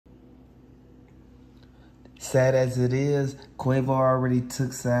Sad as it is, Quavo already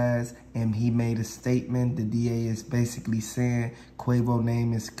took sides and he made a statement. The DA is basically saying Quavo's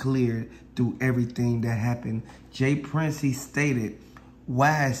name is cleared through everything that happened. Jay Prince, he stated,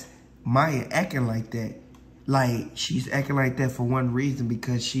 why is Maya acting like that? Like, she's acting like that for one reason,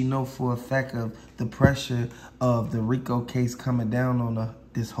 because she know for a fact of the pressure of the Rico case coming down on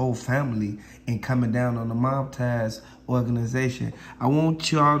this whole family and coming down on the MobTies organization. I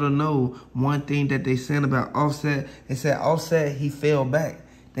want y'all to know one thing that they said about Offset. They said Offset, he fell back.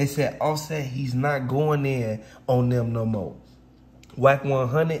 They said Offset, he's not going in on them no more. Wack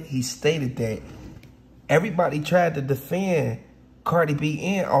 100, he stated that everybody tried to defend Cardi B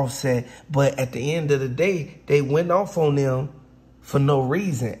and Offset, but at the end of the day, they went off on them for no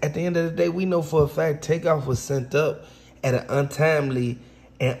reason. At the end of the day, we know for a fact Takeoff was sent up at an untimely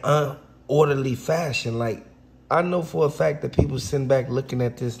and unorderly fashion. Like, I know for a fact that people sitting back looking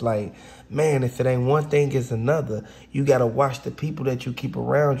at this like, man, if it ain't one thing, it's another. You got to watch the people that you keep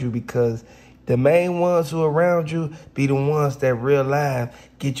around you, because the main ones who are around you be the ones that real life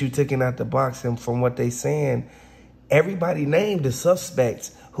get you taken out the box. And from what they saying, everybody named the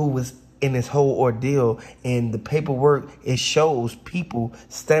suspects who was in this whole ordeal. And the paperwork, it shows people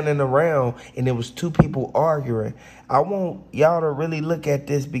standing around and there was two people arguing. I want y'all to really look at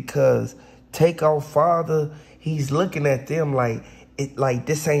this, because Takeoff father, he's looking at them like,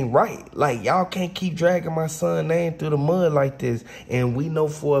 this ain't right. Like, y'all can't keep dragging my son's name through the mud like this. And we know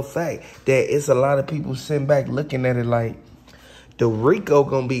for a fact that it's a lot of people sitting back looking at it like the Rico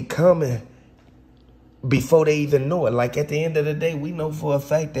gonna be coming before they even know it. Like, at the end of the day, we know for a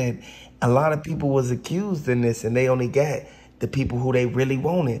fact that a lot of people was accused in this, and they only got the people who they really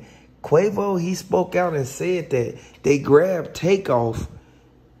wanted. Quavo, he spoke out and said that they grabbed Takeoff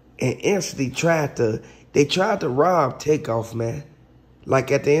and instantly tried to rob Takeoff, man.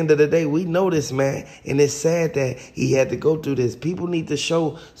 Like, at the end of the day, we know this, man, and it's sad that he had to go through this. People need to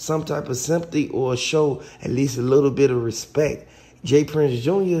show some type of sympathy or show at least a little bit of respect. Jay Prince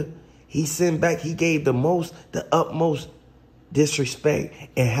Jr., he sent back, he gave the utmost disrespect.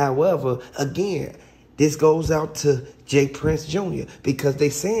 And however, again, this goes out to Jay Prince Jr., because they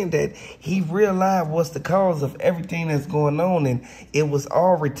saying that he realized what's the cause of everything that's going on, and it was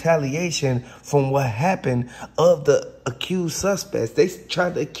all retaliation from what happened of the accused suspects. They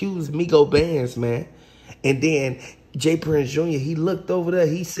tried to accuse Migo Bandz, man. And then Jay Prince Jr., he looked over there,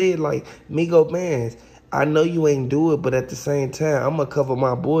 he said like, Migo Bandz, I know you ain't do it, but at the same time, I'm going to cover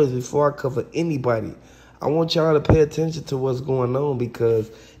my boys before I cover anybody. I want y'all to pay attention to what's going on,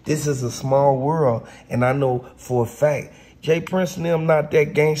 because this is a small world. And I know for a fact, Jay Prince and them not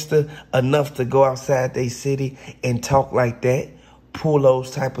that gangster enough to go outside their city and talk like that, pull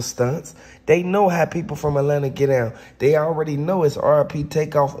those type of stunts. They know how people from Atlanta get down. They already know it's RP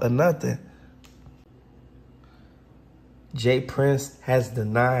Takeoff or nothing. Jay Prince has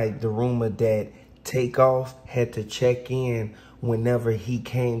denied the rumor that Takeoff had to check in whenever he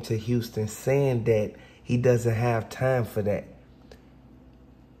came to Houston, saying that he doesn't have time for that.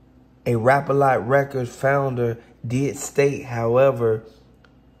 A Rap-A-Lot Records founder did state, however,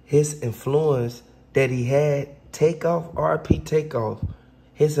 his influence that he had, Takeoff, RP Takeoff,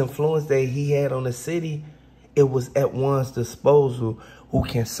 his influence that he had on the city, it was at one's disposal who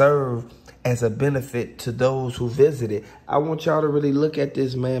can serve as a benefit to those who visited. I want y'all to really look at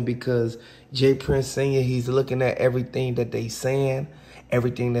this, man, because Jay Prince Sr., he's looking at everything that they saying,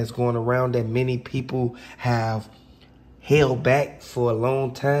 everything that's going around that many people have held back for a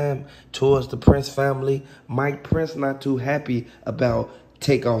long time towards the Prince family. Mike Prince not too happy about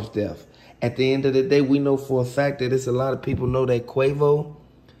Takeoff's death. At the end of the day, we know for a fact that there's a lot of people know that Quavo,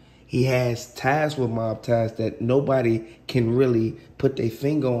 he has ties with MobTies that nobody can really put their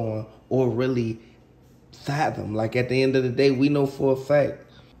finger on or really fathom. Like, at the end of the day, we know for a fact.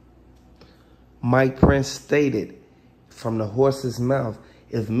 Mike Prince stated from the horse's mouth,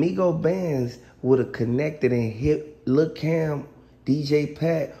 if Migo Bandz would have connected and hit Lil Cam, DJ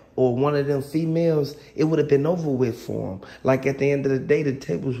Pat, or one of them females, it would have been over with for him. Like, at the end of the day, the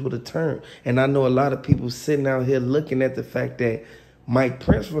tables would have turned. And I know a lot of people sitting out here looking at the fact that Mike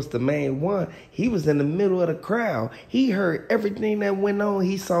Prince was the main one. He was in the middle of the crowd. He heard everything that went on.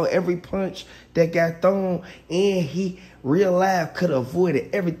 He saw every punch that got thrown, and he real life could have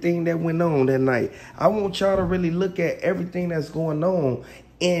avoided everything that went on that night. I want y'all to really look at everything that's going on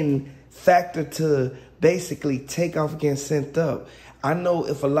in factor to basically Takeoff getting sent up. I know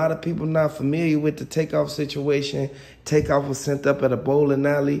if a lot of people not familiar with the Takeoff situation, Takeoff was sent up at a bowling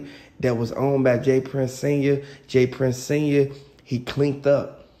alley that was owned by Jay Prince Sr. Jay Prince Sr., he clinked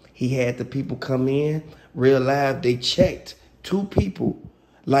up. He had the people come in, real live, they checked 2 people.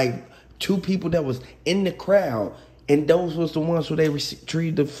 Like, 2 people that was in the crowd, and those was the ones who they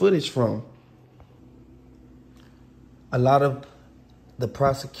retrieved the footage from. A lot of the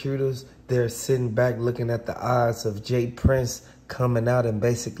prosecutors, they're sitting back looking at the odds of Jay Prince coming out and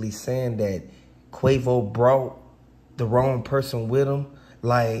basically saying that Quavo brought the wrong person with him.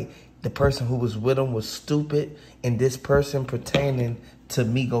 Like, the person who was with him was stupid, and this person pertaining to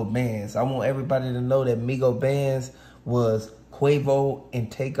Migo Bandz. I want everybody to know that Migo Bandz was Quavo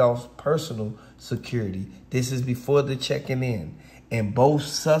and Takeoff's personal security. This is before the checking in. And both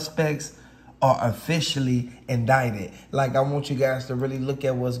suspects are officially indicted. Like, I want you guys to really look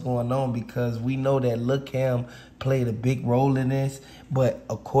at what's going on, because we know that Lil Cam played a big role in this. But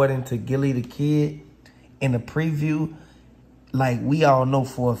according to Gilly the Kid, in the preview, like, we all know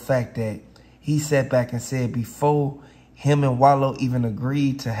for a fact that he sat back and said before him and Wallow even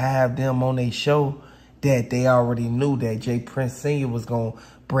agreed to have them on their show, that they already knew that Jay Prince Sr. was going to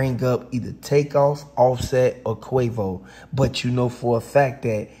bring up either Takeoff, Offset, or Quavo. But you know for a fact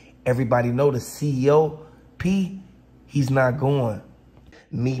that everybody know the CEO, P, he's not going.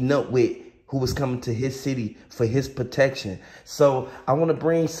 Meeting up with who was coming to his city for his protection. So I want to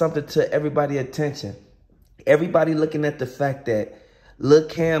bring something to everybody's attention. Everybody looking at the fact that Lil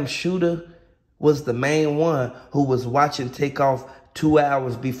Cam shooter was the main one who was watching Takeoff 2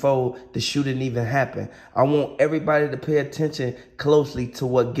 hours before the shooting even happened. I want everybody to pay attention closely to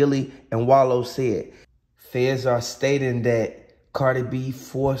what Gilly and Wallow said. Feds are stating that Cardi B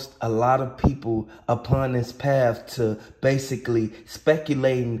forced a lot of people upon this path to basically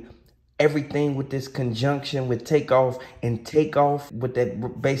speculating everything with this conjunction with Takeoff, and Takeoff, what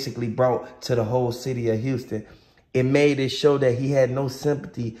that basically brought to the whole city of Houston. It made it show that he had no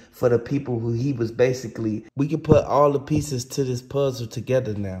sympathy for the people who he was basically. We can put all the pieces to this puzzle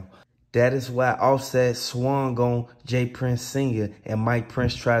together now. That is why Offset swung on Jay Prince Sr. and Mike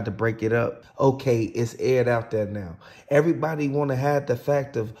Prince tried to break it up. Okay, it's aired out there now. Everybody want to have the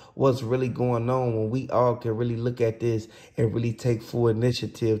fact of what's really going on when we all can really look at this and really take full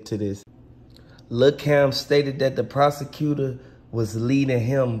initiative to this. Lil Cam stated that the prosecutor was leading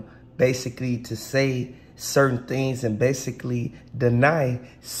him basically to say certain things and basically deny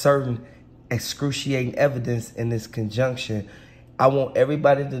certain excruciating evidence in this conjunction. I want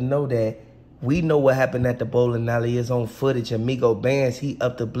everybody to know that we know what happened at the bowling alley is on footage, and Migo Bandz, he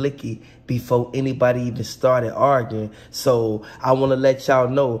upped the Blicky before anybody even started arguing. So I want to let y'all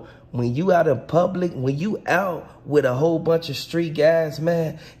know, when you out in public, when you out with a whole bunch of street guys,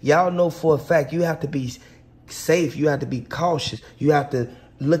 man, y'all know for a fact you have to be safe. You have to be cautious. You have to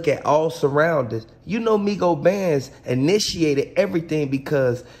look at all surroundings. You know Migo Bandz initiated everything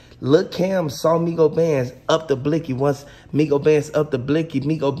because Lil Cam saw Migo Bandz up the Blicky. Once Migo Bandz up the Blicky,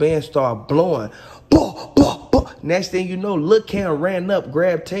 Migo Bandz started blowing. Boom, boom, boom. Next thing you know, Lil Cam ran up,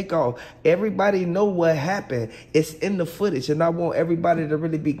 grabbed Takeoff. Everybody know what happened. It's in the footage. And I want everybody to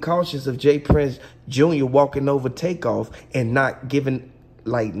really be cautious of Jay Prince Jr. walking over Takeoff and not giving,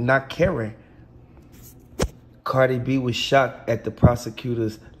 like, not caring. Cardi B was shocked at the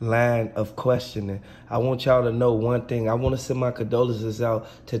prosecutor's line of questioning. I want y'all to know one thing. I want to send my condolences out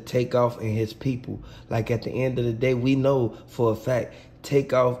to Takeoff and his people. Like, at the end of the day, we know for a fact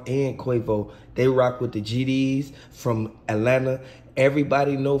Takeoff and Quavo, they rock with the GDs from Atlanta.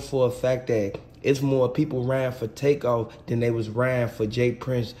 Everybody know for a fact that it's more people ran for Takeoff than they was ran for Jay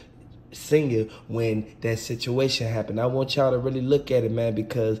Prince Sr. when that situation happened. I want y'all to really look at it, man,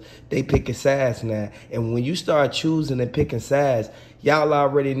 because they picking sides now. And when you start choosing and picking sides, y'all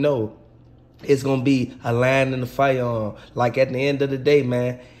already know it's going to be a line in the firearm. Like, at the end of the day,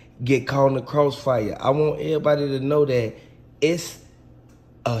 man, get caught in the crossfire. I want everybody to know that it's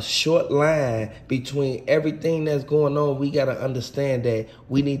a short line between everything that's going on. We got to understand that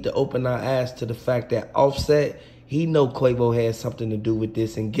we need to open our eyes to the fact that Offset, he know Quavo had something to do with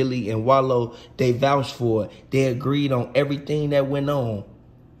this, and Gilly and Wallow, they vouched for it. They agreed on everything that went on.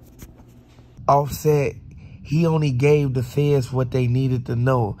 Offset, he only gave the feds what they needed to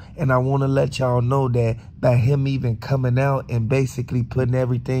know. And I want to let y'all know that by him even coming out and basically putting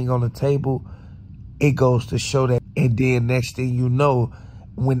everything on the table, it goes to show that. And then next thing you know,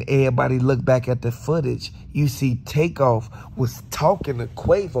 when everybody look back at the footage, you see Takeoff was talking to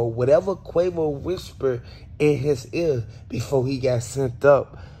Quavo, whatever Quavo whispered in his ear before he got sent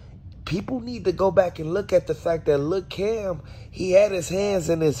up. People need to go back and look at the fact that Lil Cam, he had his hands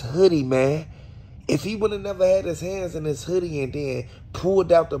in his hoodie, man. If he would have never had his hands in his hoodie and then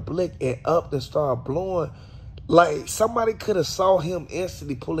pulled out the blick and up and started blowing, like, somebody could have saw him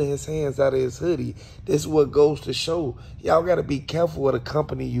instantly pulling his hands out of his hoodie. This is what goes to show. Y'all got to be careful of the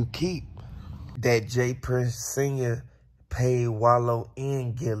company you keep. That Jay Prince Sr. paid Wallow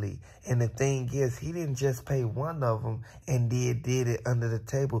and Gilly. And the thing is, he didn't just pay one of them and did it under the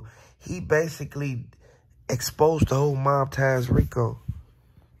table. He basically exposed the whole MobTies Rico.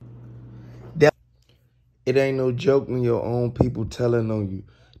 It ain't no joke when your own people telling on you.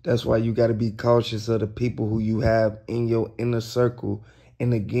 That's why you got to be cautious of the people who you have in your inner circle.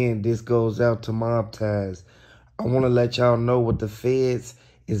 And again, this goes out to MobTies. I want to let y'all know what the feds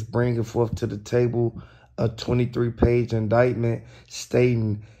is bringing forth to the table. A 23-page indictment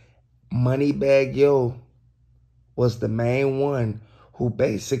stating Moneybag Yo was the main one who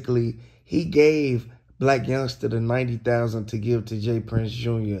basically, he gave Black Youngster the $90,000 to give to J. Prince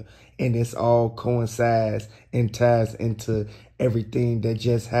Jr. And this all coincides and ties into everything that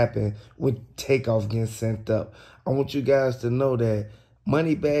just happened with Takeoff getting sent up. I want you guys to know that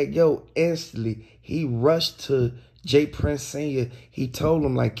Moneybag Yo instantly, he rushed to J. Prince Sr. He told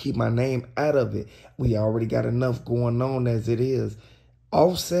him, like, keep my name out of it. We already got enough going on as it is.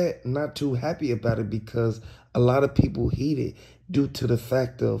 Offset not too happy about it because a lot of people heated due to the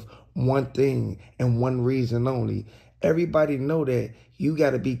fact of one thing and one reason only. Everybody know that you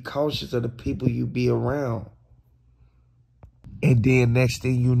got to be cautious of the people you be around. And then next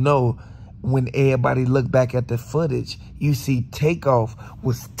thing you know, when everybody look back at the footage, you see Takeoff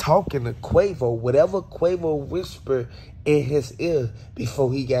was talking to Quavo, whatever Quavo whispered in his ear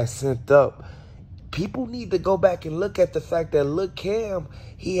before he got sent up. People need to go back and look at the fact that Lil Cam,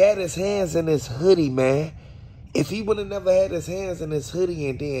 he had his hands in his hoodie, man. If he would have never had his hands in his hoodie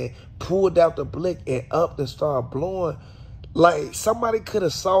and then pulled out the blick and upped and started blowing, like, somebody could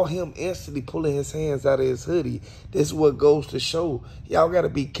have saw him instantly pulling his hands out of his hoodie. This is what goes to show. Y'all got to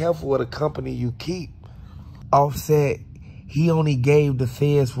be careful with the company you keep. Offset, he only gave the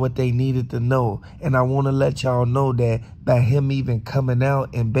feds what they needed to know. And I want to let y'all know that by him even coming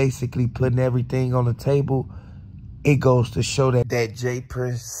out and basically putting everything on the table, it goes to show that J.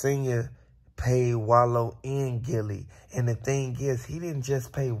 Prince Sr. paid Wallow and Gilly. And the thing is, he didn't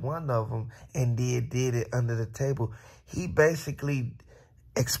just pay one of them and did it under the table. He basically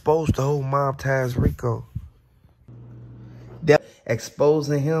exposed the whole MobTies Rico.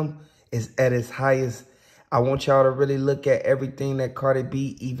 Exposing him is at its highest. I want y'all to really look at everything that Cardi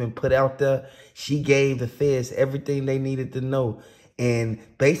B even put out there. She gave the feds everything they needed to know and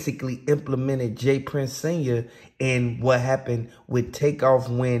basically implemented J. Prince Sr. and what happened with Takeoff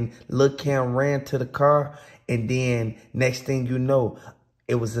when Lil Cam ran to the car. And then next thing you know,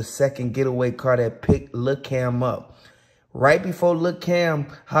 it was the second getaway car that picked Lil Cam up. Right before Lil Cam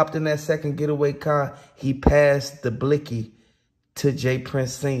hopped in that second getaway car, he passed the Blicky to J.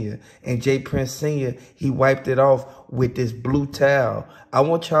 Prince Sr. And J. Prince Sr., he wiped it off with this blue towel. I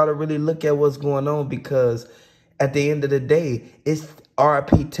want y'all to really look at what's going on because at the end of the day, it's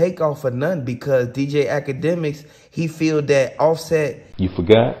RIP Takeoff or none because DJ Academics, he feel that Offset. You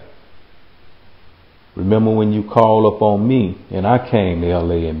forgot? Remember when you called up on me and I came to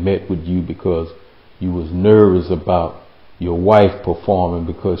LA and met with you because you was nervous about your wife performing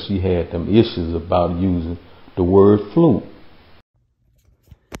because she had them issues about using the word flute.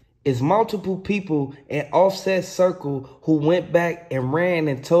 It's multiple people in Offset circle who went back and ran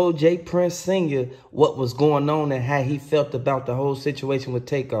and told J. Prince Sr. what was going on and how he felt about the whole situation with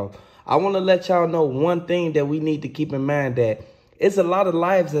Takeoff. I want to let y'all know one thing that we need to keep in mind, that it's a lot of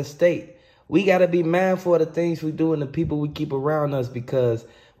lives at stake. We got to be mindful of the things we do and the people we keep around us because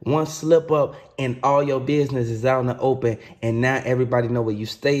one slip up and all your business is out in the open and now everybody know where you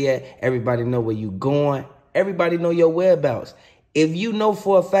stay at, everybody know where you going, everybody know your whereabouts. If you know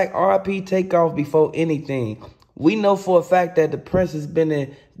for a fact RIP Takeoff before anything, we know for a fact that the Prince has been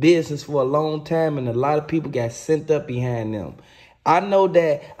in business for a long time and a lot of people got sent up behind them. I know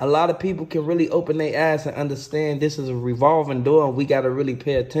that a lot of people can really open their eyes and understand this is a revolving door and we got to really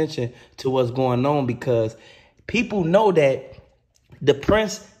pay attention to what's going on because people know that the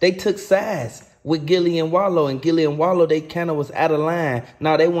Prince, they took sides with Gilly and Wallow. And Gilly and Wallow, they kind of was out of line.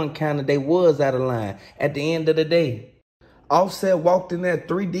 No, they weren't kind of, they was out of line at the end of the day. Offset walked in there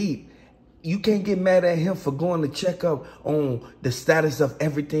 3 deep. You can't get mad at him for going to check up on the status of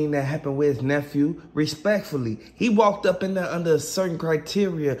everything that happened with his nephew. Respectfully, he walked up in there under a certain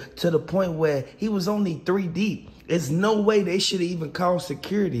criteria to the point where he was only 3 deep. There's no way they should have even called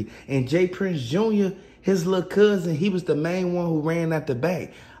security. And J. Prince Jr., his little cousin, he was the main one who ran at the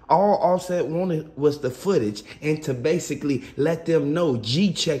back. All Offset wanted was the footage and to basically let them know,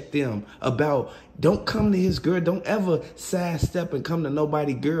 G-check them about, don't come to his girl. Don't ever sidestep and come to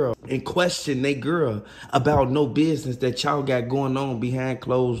nobody girl and question they girl about no business that y'all got going on behind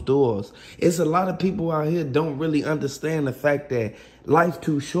closed doors. It's a lot of people out here don't really understand the fact that life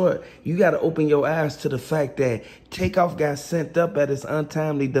too short. You got to open your eyes to the fact that Takeoff got sent up at his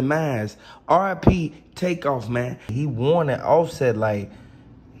untimely demise. R.I.P. Takeoff, man. He warned Offset like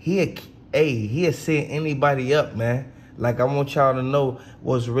he'll set anybody up, man. Like, I want y'all to know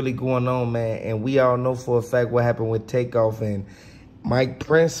what's really going on, man. And we all know for a fact what happened with Takeoff. And Mike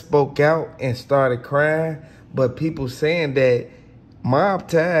Prince spoke out and started crying. But people saying that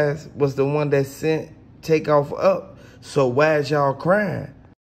MobTies was the one that sent Takeoff up. So why is y'all crying?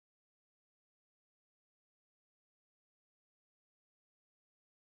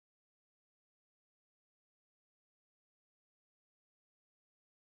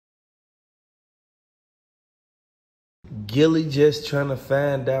 Gilly just trying to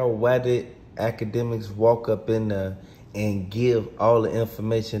find out why did academics walk up in there and give all the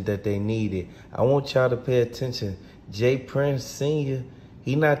information that they needed. I want y'all to pay attention. J. Prince Sr.,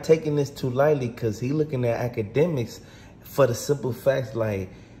 he not taking this too lightly because he looking at academics for the simple facts like,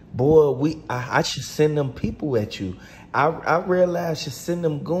 boy, I should send them people at you. I realize I should send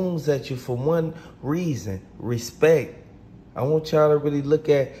them goons at you for one reason, respect. I want y'all to really look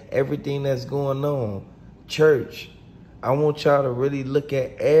at everything that's going on. Church. I want y'all to really look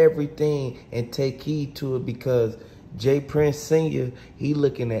at everything and take heed to it because J. Prince Sr., he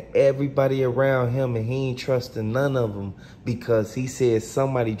looking at everybody around him and he ain't trusting none of them because he said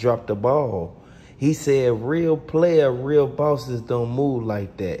somebody dropped the ball. He said real bosses don't move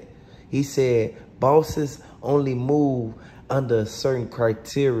like that. He said bosses only move under a certain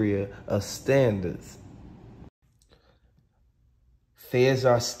criteria of standards. Feds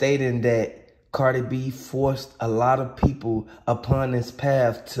are stating that Cardi B forced a lot of people upon this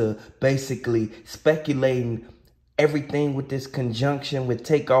path to basically speculating everything with this conjunction with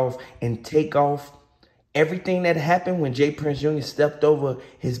Takeoff and Takeoff. Everything that happened when J. Prince Jr. stepped over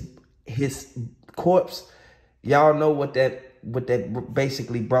his corpse, y'all know what that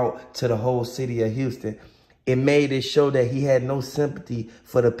basically brought to the whole city of Houston. It made it show that he had no sympathy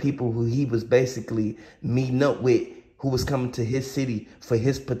for the people who he was basically meeting up with, who was coming to his city for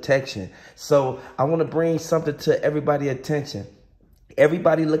his protection. So I want to bring something to everybody's attention.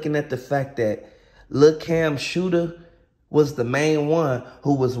 Everybody looking at the fact that Lil Cam Shooter was the main one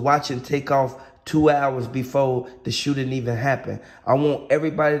who was watching Takeoff 2 hours before the shooting even happened. I want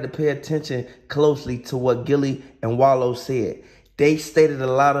everybody to pay attention closely to what Gilly and Wallow said. They stated a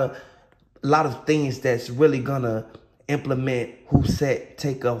lot of things that's really gonna implement who set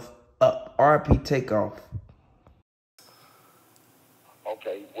Takeoff up. RP Takeoff.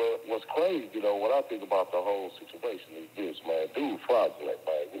 Okay, well, what's crazy, what I think about the whole situation is this, man. Dude fraudulent,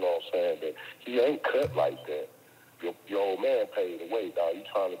 man. You know what I'm saying? That he ain't cut like that. Your old man paid away, dog. You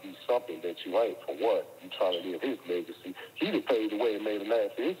trying to be something that you ain't, for what? You trying to live his legacy. He done paid away and made a name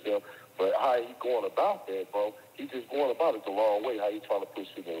for himself, but how he going about that, bro, he just going about it the wrong way. How he trying to push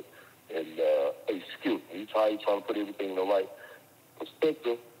it in excuse me. How he trying to put everything in the right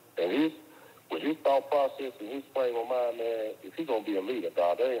perspective. And with his thought process and his frame of mind, man, if he gonna be a leader,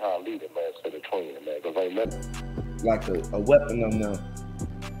 dog, that ain't how a leader, man, set a training, man, because ain't nothing. Like a weapon on them.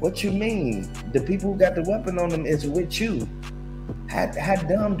 What you mean? The people who got the weapon on them is with you. How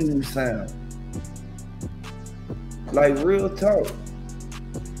dumb do you sound? Like, real talk.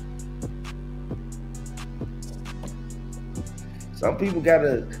 Some people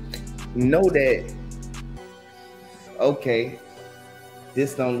gotta know that, okay,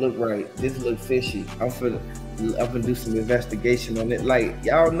 this don't look right. This look fishy. I'm finna do some investigation on it. Like,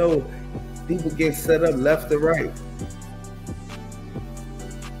 y'all know, people get set up left or right.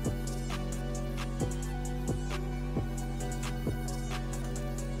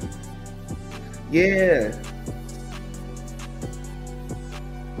 Yeah.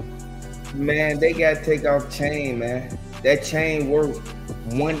 Man, they gotta take off chain, man. That chain worth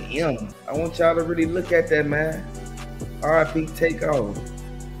 1 M. I want y'all to really look at that, man. RIP Takeoff.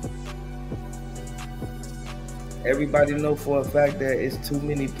 Everybody know for a fact that it's too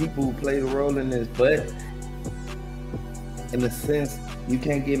many people who play the role in this, but in a sense, you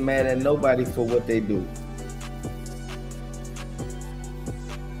can't get mad at nobody for what they do.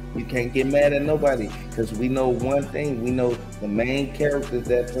 You can't get mad at nobody because we know one thing. We know the main characters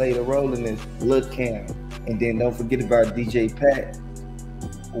that play the role in this, Lil Cam. And then don't forget about DJ Pat.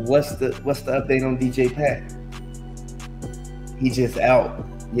 What's the update on DJ Pat? He just out.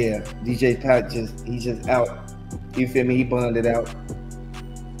 Yeah, DJ Pat he just out. You feel me? He bonded out.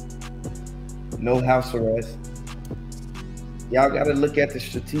 no house arrest. Y'all got to look at the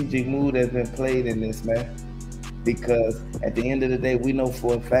strategic move that's been played in this, man. Because at the end of the day, we know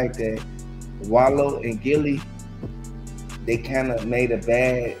for a fact that Wallow and Gilly, they kind of made a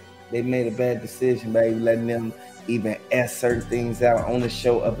bad decision by letting them even ask certain things out on the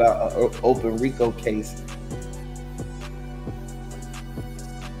show about an open Rico case.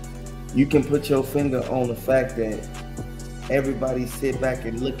 You can put your finger on the fact that everybody sit back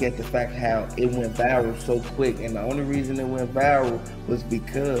and look at the fact how it went viral so quick. And the only reason it went viral was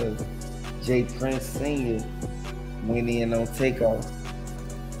because J. Prince Sr. went in on Takeoff.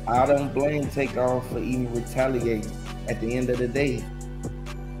 I don't blame Takeoff for even retaliating. At the end of the day,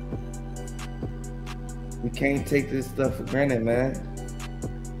 we can't take this stuff for granted, man.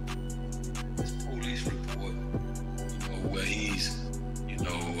 This police report, where he's,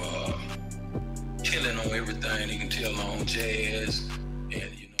 killing on everything. He can tell on Jazz,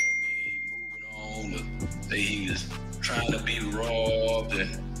 and moving on to say he was trying to be robbed,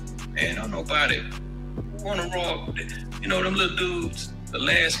 and don't nobody want to rob. Them little dudes. The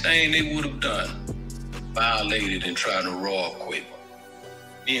last thing they would have done, violated and tried to rob Quavo.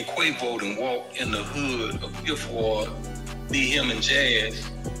 Me and Quavo done walked in the hood of Fifth Ward, me, him, and Jazz,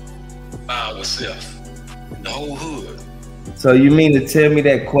 by ourselves, in the whole hood. So you mean to tell me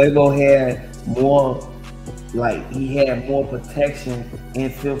that Quavo had more, he had more protection in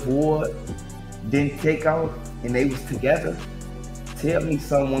Fifth Ward than Takeoff, and they was together? Tell me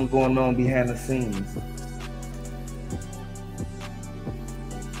someone going on behind the scenes.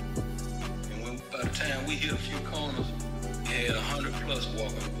 By the time we hit a few corners, we had 100 plus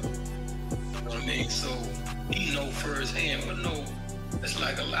walking with him. You know what I mean? So he know firsthand, but no, that's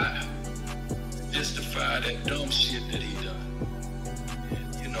like a lie. Justify that dumb shit that he done.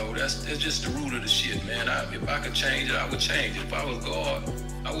 And, that's just the root of the shit, man. If I could change it, I would change it. If I was God,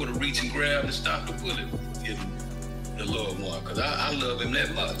 I would have reached and grabbed and stopped the bullet from getting the loved one, because I love him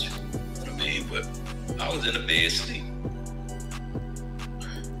that much. You know what I mean? But I was in the bed sleep.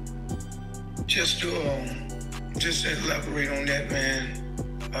 Just to elaborate on that, man.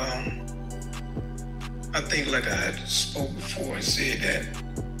 I think, like I had spoke before and said, that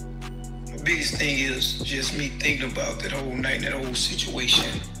the biggest thing is just me thinking about that whole night and that whole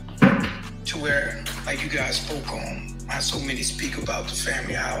situation, to where, like you guys spoke on, how so many speak about the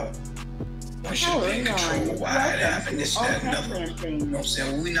family, how one should be in control, why it happened, this, that, and another. You know what I'm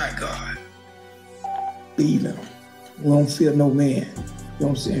saying? Well, we not God. Believe him. We don't fear no man. You know what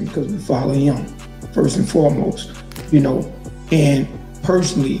I'm saying? Because we follow him, first and foremost, And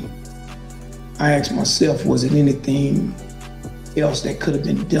personally, I asked myself, was it anything else that could have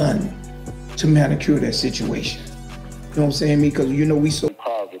been done to manicure that situation? You know what I'm saying? Because, we so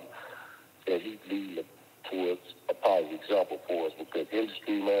positive that he's leading towards a positive example for us, because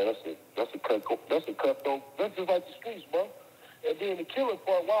industry, man, that's a cutthroat. That's just like the streets, bro. And then the killing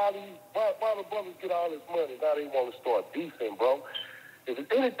part, why the brothers get all this money? Now they want to start beefing, bro. If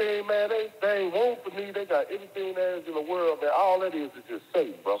it's anything, man, they ain't want for me. They got everything there is in the world, man. All that is just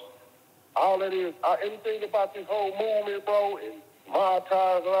Satan, bro. All that is, anything about this whole movement, bro, and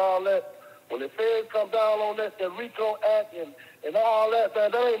MobTies and all that, when the feds come down on that Rico Act and all that,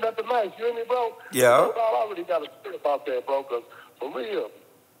 man, that ain't nothing nice. You hear me, bro? Yeah. I already got to say about that, bro, because for real,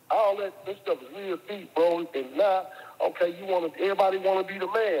 all that, this stuff is real deep, bro. And now, okay, everybody want to be the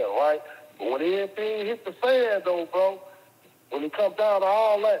man, right? But when everything hits the fan, though, bro, when it comes down to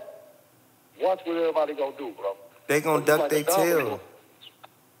all that, watch what everybody gonna do, bro. They gonna duck their tail.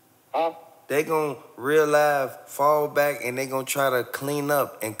 Huh? They gonna real life fall back, and they gonna try to clean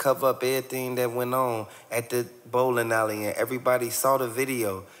up and cover up everything that went on at the bowling alley, and everybody saw the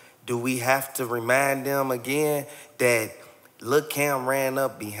video. Do we have to remind them again that Lil Cam ran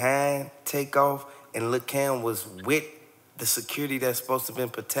up behind Takeoff, and Lil Cam was with the security that's supposed to have been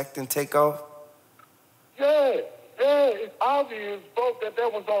protecting Takeoff? Yeah, it's obvious, bro, that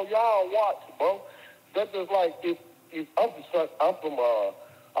was on y'all watch, bro. That's just like if I'm from Illinois,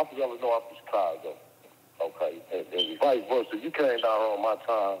 I'm from Chicago, okay, and vice versa. You came down on my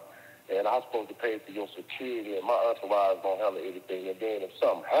time, and I'm supposed to pay for your security, and my entourage gonna handle everything. And then if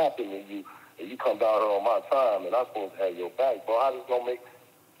something happened to you, and you come down on my time, and I'm supposed to have your back, bro, how this gonna make?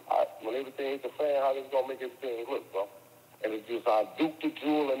 When everything hits the fan, how this gonna make everything look, bro? And it's just I Duke the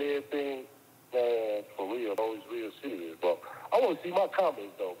Jewel and everything. Man, for real, bro, it's real serious, bro. I want to see my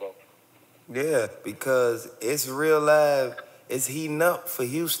comments, though, bro. Yeah, because it's real live. It's heating up for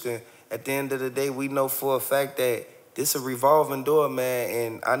Houston. At the end of the day, we know for a fact that this is a revolving door, man.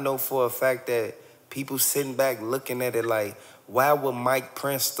 And I know for a fact that people sitting back looking at it like, why would Mike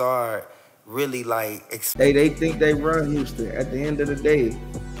Prince start really they think they run Houston. At the end of the day,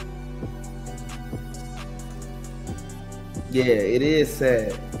 Yeah, it is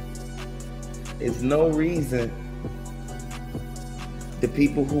sad. It's no reason the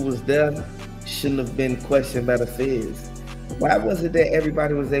people who was there shouldn't have been questioned by the feds. Why was it that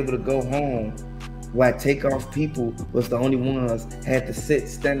everybody was able to go home while Takeoff people was the only ones had to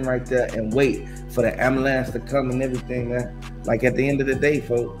stand right there and wait for the ambulance to come and everything, man? Like at the end of the day,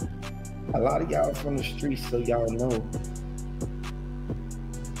 folks, a lot of y'all from the streets, so y'all know.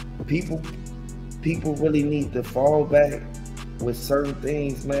 People really need to fall back with certain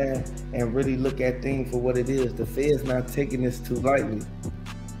things, man, and really look at things for what it is. The Fed's not taking this too lightly.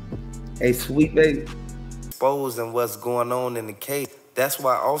 Hey, Sweet Baby, exposing what's going on in the case. That's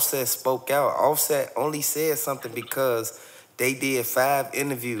why Offset spoke out. Offset only said something because they did 5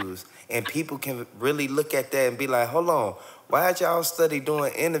 interviews, and people can really look at that and be like, hold on, why'd y'all study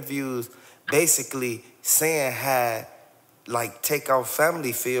doing interviews basically saying how like Takeoff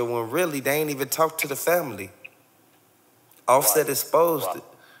family feel when really they ain't even talk to the family? Offset exposed it.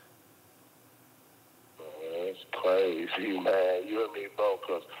 It's crazy, man. You hear me, bro?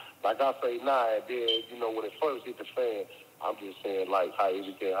 Because, like I say now, and then, you know, when it first hit the fan, I'm just saying, like, how they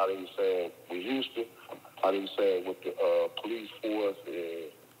were saying with Houston, how they were saying with the police force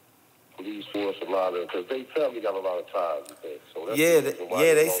and a lot of, because they family got a lot of ties with that. So that's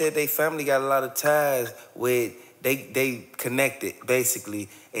they said they family got a lot of ties with, they connected, basically,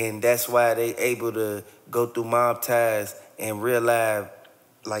 and that's why they able to go through MobTies and realize,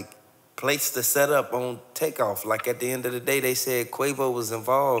 like, place to set up on Takeoff. Like, at the end of the day, they said Quavo was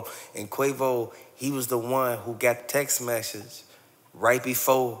involved, and Quavo, he was the one who got the text message right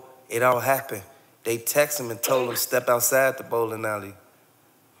before it all happened. They text him and told him step outside the bowling alley.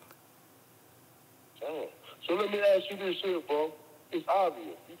 So let me ask you this here, bro. It's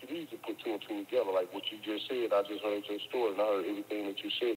obvious. You can easily put 2 and 2 together, like what you just said. I just heard your story, and I heard everything that you said.